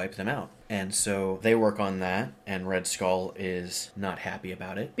go wipe them out. And so they work on that, and Red Skull is not happy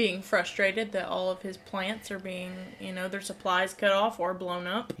about it. Being frustrated that all of his plants are being, their supplies cut off or blown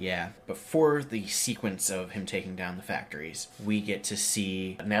up. Yeah, but for the sequence of him taking down the factories, we get to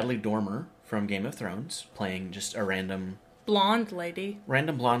see Natalie Dormer from Game of Thrones playing just a random blonde lady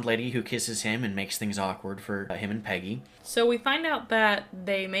who kisses him and makes things awkward for him and Peggy. So we find out that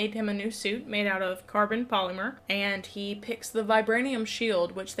they made him a new suit made out of carbon polymer, and he picks the vibranium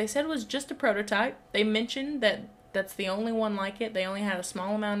shield, which they said was just a prototype. They mentioned that that's the only one like it. They only had a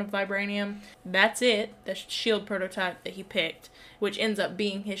small amount of vibranium. That's it, the shield prototype that he picked, which ends up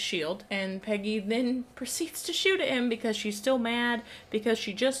being his shield. And Peggy then proceeds to shoot at him because she's still mad because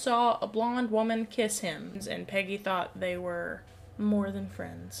she just saw a blonde woman kiss him. And Peggy thought they were more than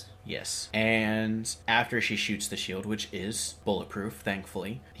friends. Yes. And after she shoots the shield, which is bulletproof,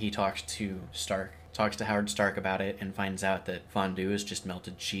 thankfully, he talks to Howard Stark about it and finds out that fondue is just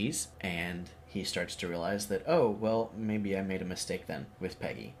melted cheese, and he starts to realize that, oh, well, maybe I made a mistake then with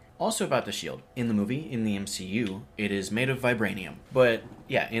Peggy. Also about the shield. In the movie, in the MCU, it is made of vibranium. But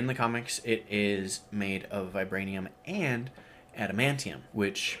yeah, in the comics, it is made of vibranium and adamantium,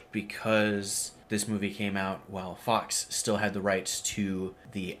 which, because this movie came out while Fox still had the rights to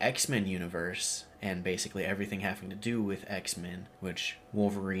the X-Men universe and basically everything having to do with X-Men, which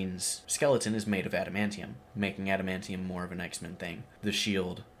Wolverine's skeleton is made of adamantium, making adamantium more of an X-Men thing. The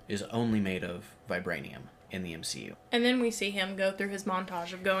shield is only made of vibranium in the MCU. And then we see him go through his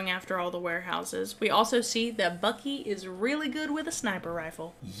montage of going after all the warehouses. We also see that Bucky is really good with a sniper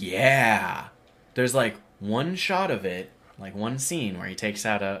rifle. Yeah! There's like one shot of it Like one scene where he takes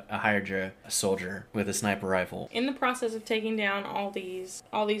out a Hydra soldier with a sniper rifle. In the process of taking down all these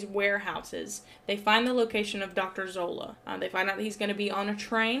warehouses, they find the location of Dr. Zola. They find out that he's going to be on a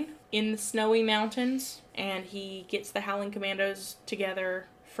train in the snowy mountains, and he gets the Howling Commandos together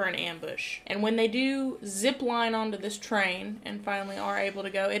for an ambush. And when they do zip line onto this train and finally are able to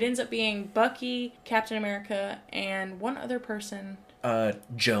go, it ends up being Bucky, Captain America, and one other person.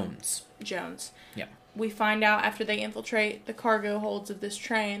 Jones. Yeah. We find out after they infiltrate the cargo holds of this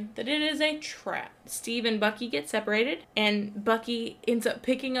train that it is a trap. Steve and Bucky get separated, and Bucky ends up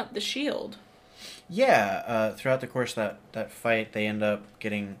picking up the shield. Yeah, throughout the course of that fight, they end up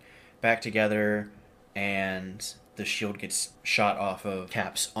getting back together, and the shield gets shot off of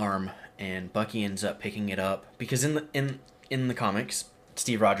Cap's arm, and Bucky ends up picking it up. Because in the comics,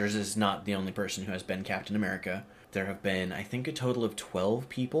 Steve Rogers is not the only person who has been Captain America. There have been, I think, a total of 12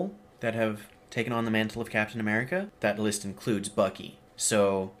 people that have taken on the mantle of Captain America. That list includes Bucky.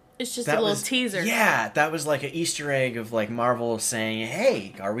 So it's just a little teaser. Yeah, that was like an Easter egg of like Marvel saying,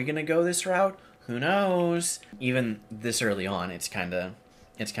 hey, are we gonna go this route? Who knows? Even this early on, it's kind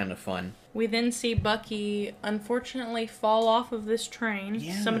of fun. We then see Bucky unfortunately fall off of this train.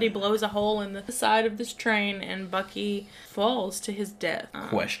 Yeah. Somebody blows a hole in the side of this train, and Bucky falls to his death.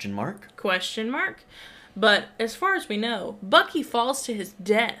 Question mark? But as far as we know, Bucky falls to his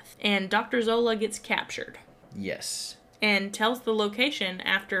death, and Dr. Zola gets captured. Yes. And tells the location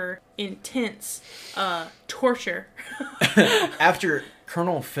after intense torture. After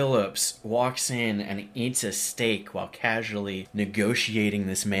Colonel Phillips walks in and eats a steak while casually negotiating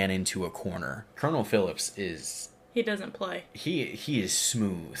this man into a corner. Colonel Phillips is... He doesn't play. He is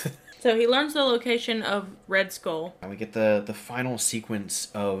smooth. So he learns the location of Red Skull. We get the final sequence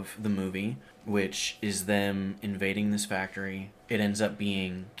of the movie, which is them invading this factory. It ends up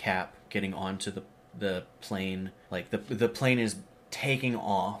being Cap getting onto the plane. Like, the plane is taking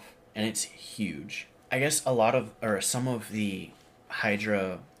off, and it's huge. I guess some of the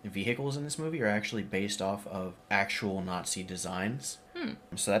Hydra vehicles in this movie are actually based off of actual Nazi designs.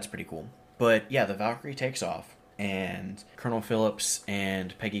 So that's pretty cool. But yeah, the Valkyrie takes off, and Colonel Phillips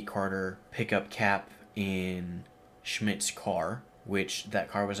and Peggy Carter pick up Cap in Schmidt's car, which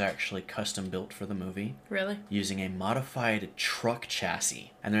that car was actually custom built for the movie. Really? Using a modified truck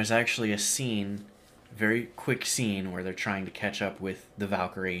chassis. And there's actually a scene, very quick scene, where they're trying to catch up with the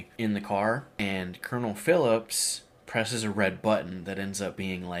Valkyrie in the car, and Colonel Phillips presses a red button that ends up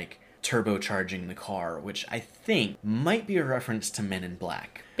being like turbocharging the car, which I think might be a reference to Men in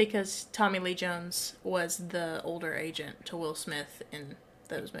Black. Because Tommy Lee Jones was the older agent to Will Smith in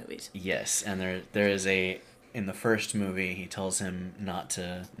those movies. Yes, and there is in the first movie, he tells him not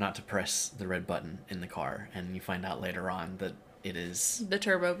to press the red button in the car, and you find out later on that it is the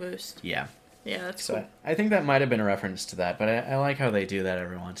turbo boost. Yeah. Yeah, that's so cool. I think that might have been a reference to that, but I like how they do that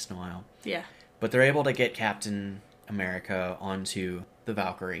every once in a while. Yeah. But they're able to get Captain America onto the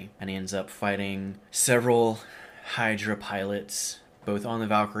Valkyrie, and he ends up fighting several Hydra pilots, both on the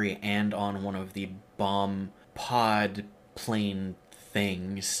Valkyrie and on one of the bomb pod plane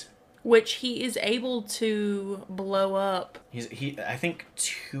things. Which he is able to blow up. I think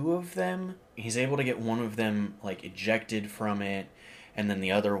two of them, he's able to get one of them like ejected from it, and then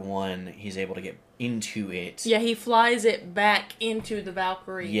the other one he's able to get into it. Yeah, he flies it back into the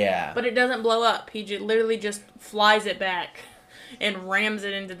Valkyrie. Yeah. But it doesn't blow up. He literally just flies it back and rams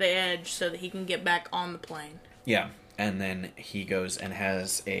it into the edge so that he can get back on the plane. Yeah, and then he goes and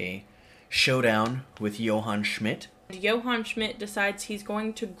has a showdown with Johann Schmidt. Johann Schmidt decides he's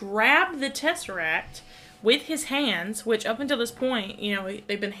going to grab the Tesseract with his hands, which up until this point,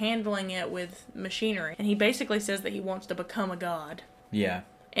 they've been handling it with machinery. And he basically says that he wants to become a god. Yeah.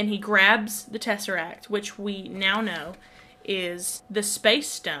 And he grabs the Tesseract, which we now know is the Space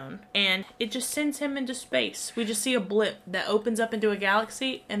Stone, and it just sends him into space. We just see a blip that opens up into a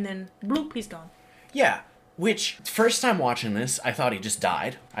galaxy, and then bloop, he's gone. Yeah. Which, first time watching this, I thought he just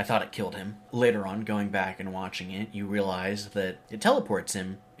died. I thought it killed him. Later on, going back and watching it, you realize that it teleports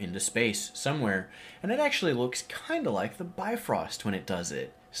him into space somewhere. And it actually looks kind of like the Bifrost when it does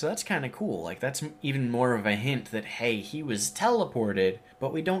it. So that's kind of cool. Like, that's even more of a hint that, hey, he was teleported,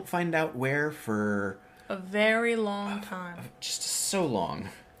 but we don't find out where for a very long time. Just so long.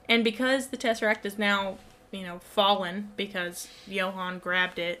 And because the Tesseract is now, fallen, because Johann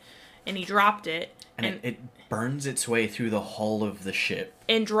grabbed it, and he dropped it. And it burns its way through the hull of the ship.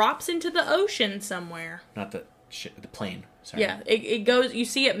 And drops into the ocean somewhere. Not the ship, the plane. Sorry. Yeah, it goes, you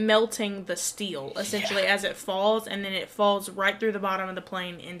see it melting the steel, essentially, as it falls, and then it falls right through the bottom of the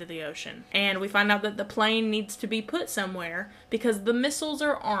plane into the ocean. And we find out that the plane needs to be put somewhere, because the missiles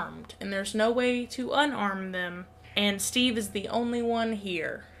are armed, and there's no way to unarm them And Steve is the only one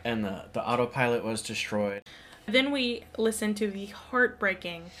here. And the autopilot was destroyed. Then we listen to the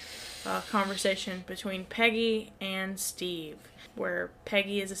heartbreaking conversation between Peggy and Steve, where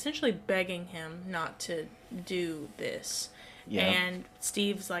Peggy is essentially begging him not to do this. Yeah. And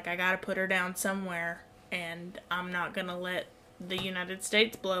Steve's like, I gotta put her down somewhere, and I'm not gonna let the United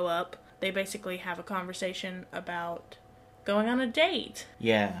States blow up. They basically have a conversation about going on a date.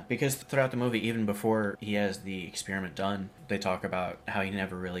 Yeah, because throughout the movie, even before he has the experiment done, they talk about how he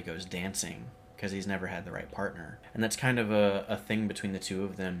never really goes dancing because he's never had the right partner. And that's kind of a thing between the two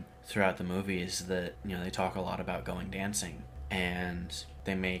of them throughout the movie, is that, you know, they talk a lot about going dancing. And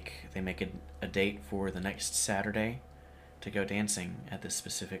they make a date for the next Saturday to go dancing at this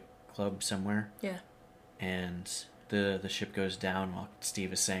specific club somewhere. Yeah. And the ship goes down while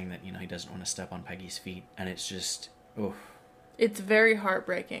Steve is saying that, you know, he doesn't want to step on Peggy's feet. And it's just, oof. It's very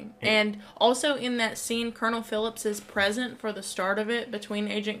heartbreaking. And also in that scene, Colonel Phillips is present for the start of it between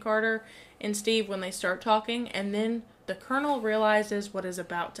Agent Carter and Steve when they start talking. And then the Colonel realizes what is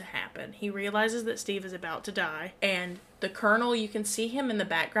about to happen. He realizes that Steve is about to die. And the Colonel, you can see him in the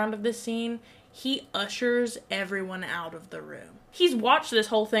background of this scene. He ushers everyone out of the room. He's watched this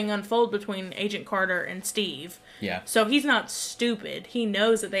whole thing unfold between Agent Carter and Steve. Yeah. So he's not stupid. He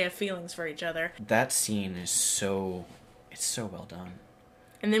knows that they have feelings for each other. That scene is so well done.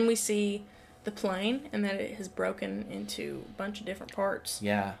 And then we see the plane and that it has broken into a bunch of different parts.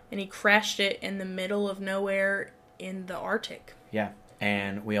 Yeah. And he crashed it in the middle of nowhere in the Arctic. Yeah.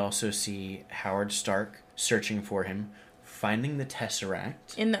 And we also see Howard Stark searching for him, finding the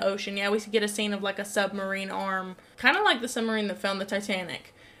Tesseract. In the ocean, yeah. We get a scene of like a submarine arm, kind of like the submarine that found the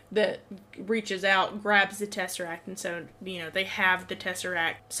Titanic, that reaches out, grabs the Tesseract, and so, you know, they have the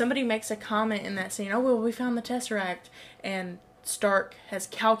Tesseract. Somebody makes a comment in that scene, oh, well, we found the Tesseract, and Stark has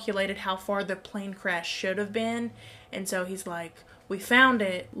calculated how far the plane crash should have been, and so he's like, we found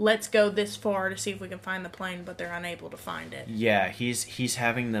it, let's go this far to see if we can find the plane, but they're unable to find it. Yeah, he's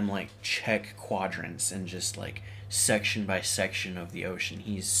having them, like, check quadrants and just, like, section by section of the ocean.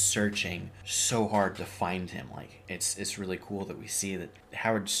 He's searching so hard to find him. Like, it's really cool that we see that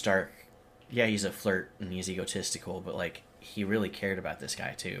Howard Stark, yeah, he's a flirt and he's egotistical, but, like, he really cared about this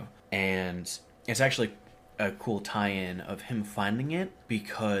guy too. And it's actually a cool tie-in of him finding it,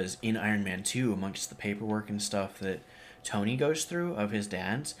 because in Iron Man 2, amongst the paperwork and stuff that Tony goes through of his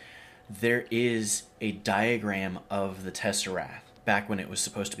dad's, there is a diagram of the Tesseract back when it was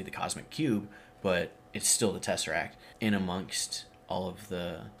supposed to be the Cosmic Cube, but it's still the Tesseract in amongst all of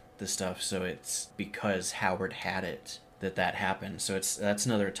the stuff. So it's because Howard had it that happened. So that's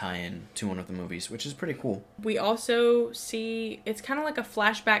another tie-in to one of the movies, which is pretty cool. We also see, it's kind of like a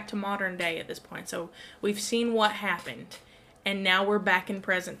flashback to modern day at this point. So we've seen what happened, and now we're back in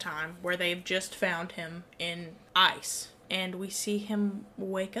present time where they've just found him in ice. And we see him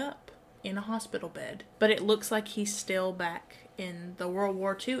wake up in a hospital bed. But it looks like he's still back in the World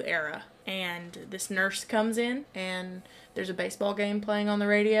War II era. And this nurse comes in, and there's a baseball game playing on the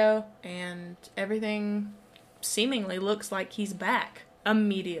radio, and everything seemingly looks like he's back.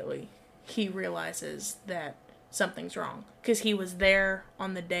 Immediately, he realizes that something's wrong, because he was there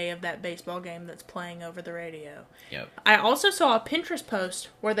on the day of that baseball game that's playing over the radio. Yep. I also saw a Pinterest post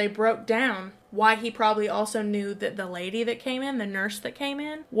where they broke down why he probably also knew that the lady that came in, the nurse that came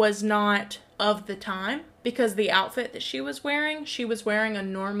in, was not of the time, because the outfit that she was wearing a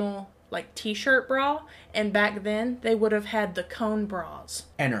normal, like, t-shirt bra, and back then they would have had the cone bras.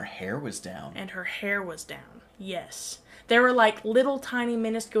 And her hair was down. Yes. There were, like, little tiny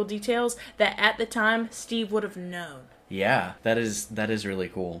minuscule details that at the time Steve would have known. Yeah, that is really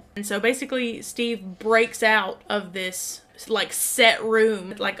cool. And so basically Steve breaks out of this, like, set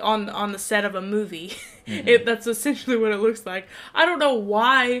room, like on the set of a movie. Mm-hmm. That's essentially what it looks like. I don't know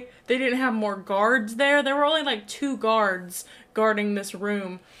why they didn't have more guards there. There were only like 2 guards guarding this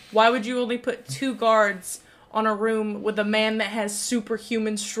room. Why would you only put 2 guards on a room with a man that has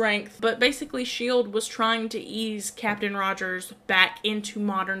superhuman strength? But basically S.H.I.E.L.D. was trying to ease Captain Rogers back into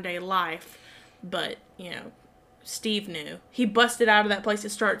modern day life. But, you know, Steve knew. He busted out of that place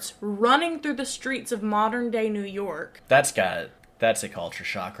and starts running through the streets of modern day New York. That's a culture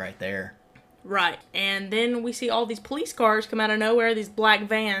shock right there. Right. And then we see all these police cars come out of nowhere, these black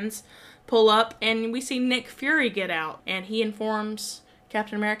vans pull up, and we see Nick Fury get out. And he informs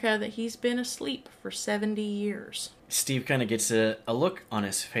Captain America that he's been asleep for 70 years. Steve kind of gets a look on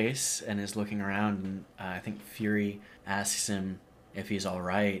his face and is looking around, and I think Fury asks him if he's all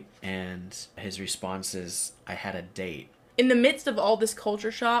right, and his response is, I had a date. In the midst of all this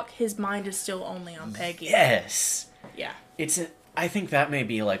culture shock, his mind is still only on Peggy. Yes. Yeah. I think that may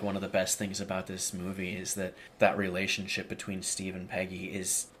be like one of the best things about this movie is that relationship between Steve and Peggy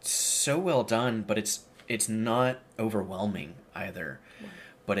is so well done, but it's not overwhelming either. Right.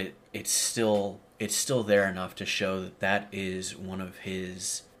 But it's still there enough to show that is one of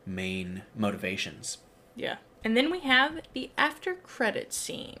his main motivations. Yeah. And then we have the after credits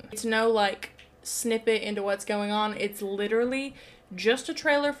scene. It's no like snippet into what's going on. It's literally just a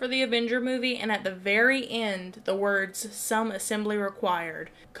trailer for the Avenger movie, and at the very end, the words "some assembly required"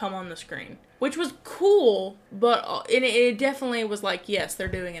 come on the screen. Which was cool, but it definitely was like, yes, they're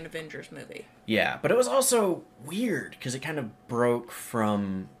doing an Avengers movie. Yeah, but it was also weird, because it kind of broke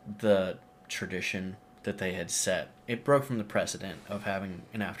from the tradition that they had set. It broke from the precedent of having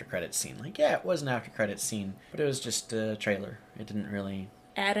an after credits scene. Like, yeah, it was an after credits scene, but it was just a trailer. It didn't really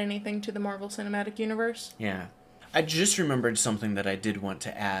add anything to the Marvel Cinematic Universe. Yeah. I just remembered something that I did want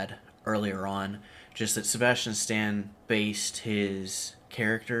to add earlier on, just that Sebastian Stan based his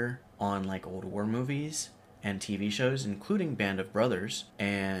character on like old war movies and TV shows, including Band of Brothers,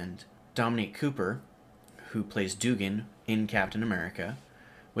 and Dominic Cooper, who plays Dugan in Captain America,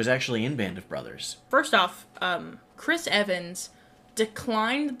 was actually in Band of Brothers. First off, Chris Evans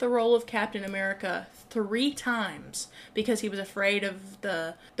declined the role of Captain America 3 times because he was afraid of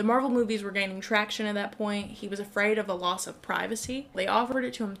the Marvel movies were gaining traction at that point. He was afraid of a loss of privacy. They offered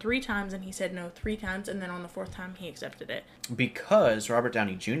it to him 3 times and he said no 3 times, and then on the 4th time he accepted it. Because Robert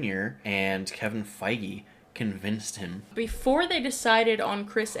Downey Jr. and Kevin Feige convinced him. Before they decided on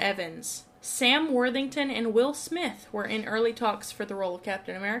Chris Evans, Sam Worthington and Will Smith were in early talks for the role of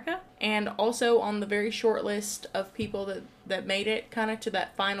Captain America, and also on the very short list of people that made it kind of to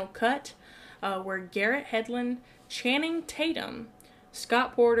that final cut were Garrett Hedlund, Channing Tatum,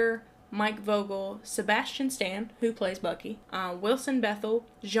 Scott Porter, Mike Vogel, Sebastian Stan, who plays Bucky, Wilson Bethel,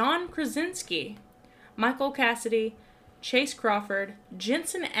 John Krasinski, Michael Cassidy, Chase Crawford,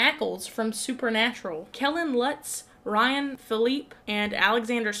 Jensen Ackles from Supernatural, Kellen Lutz, Ryan Philippe, and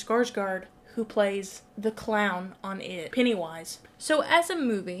Alexander Skarsgård, who plays the clown on It, Pennywise. So as a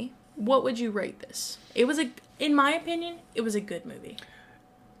movie, what would you rate this? In my opinion, it was a good movie.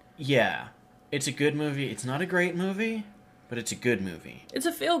 Yeah, it's a good movie. It's not a great movie, but it's a good movie. It's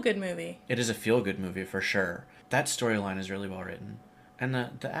a feel-good movie. It is a feel-good movie for sure. That storyline is really well written, and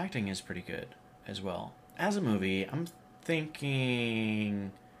the acting is pretty good as well. As a movie, I'm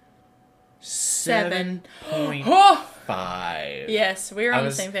thinking 7.5. Yes, we're on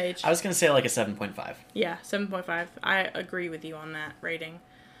the same page. I was going to say like a 7.5. Yeah, 7.5. I agree with you on that rating.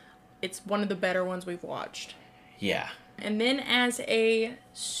 It's one of the better ones we've watched. Yeah. And then as a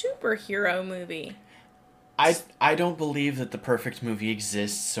superhero movie, I don't believe that the perfect movie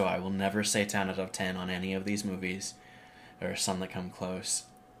exists, so I will never say 10 out of 10 on any of these movies. There are some that come close.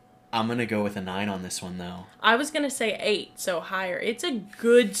 I'm going to go with a 9 on this one, though. I was going to say 8, so higher. It's a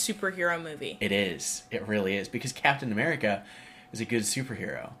good superhero movie. It is. It really is. Because Captain America is a good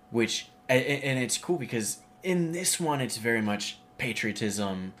superhero. Which, and it's cool because in this one, it's very much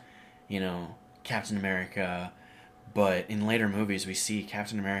patriotism, Captain America. But in later movies, we see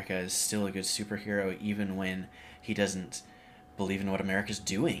Captain America is still a good superhero, even when he doesn't believe in what America's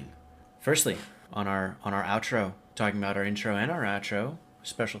doing. Firstly, on our outro, talking about our intro and our outro,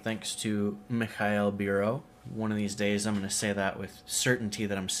 special thanks to Mikhail Biro. One of these days, I'm going to say that with certainty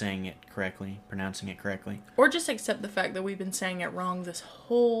that I'm saying it correctly, pronouncing it correctly. Or just accept the fact that we've been saying it wrong this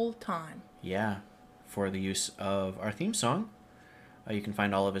whole time. Yeah, for the use of our theme song. You can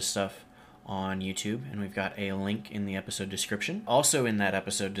find all of his stuff on YouTube, and we've got a link in the episode description. Also in that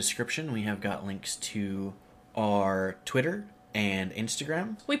episode description, we have got links to our Twitter and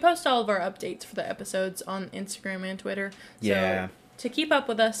Instagram. We post all of our updates for the episodes on Instagram and Twitter. Yeah. So to keep up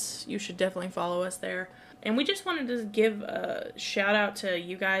with us, you should definitely follow us there. And we just wanted to give a shout out to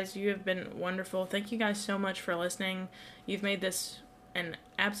you guys. You have been wonderful. Thank you guys so much for listening. You've made this an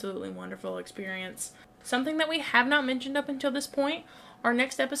absolutely wonderful experience. Something that we have not mentioned up until this point, our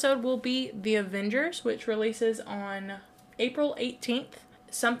next episode will be The Avengers, which releases on April 18th.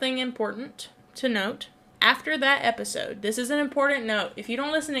 Something important to note. After that episode, this is an important note. If you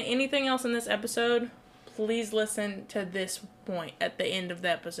don't listen to anything else in this episode, please listen to this point at the end of the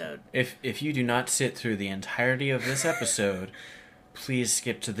episode. If you do not sit through the entirety of this episode, please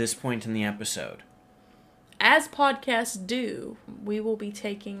skip to this point in the episode. As podcasts do, we will be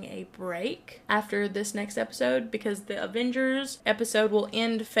taking a break after this next episode because the Avengers episode will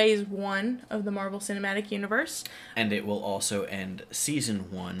end phase 1 of the Marvel Cinematic Universe. And it will also end season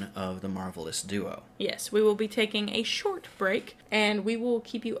 1 of the Marvelous Duo. Yes, we will be taking a short break and we will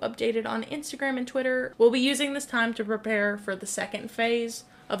keep you updated on Instagram and Twitter. We'll be using this time to prepare for the second phase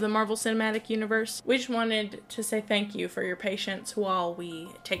of the Marvel Cinematic Universe. We just wanted to say thank you for your patience while we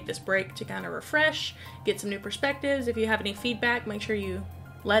take this break to kind of refresh, get some new perspectives. If you have any feedback, make sure you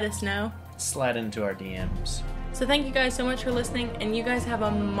let us know. Slide into our DMs. So thank you guys so much for listening, and you guys have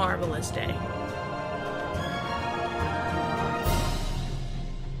a marvelous day.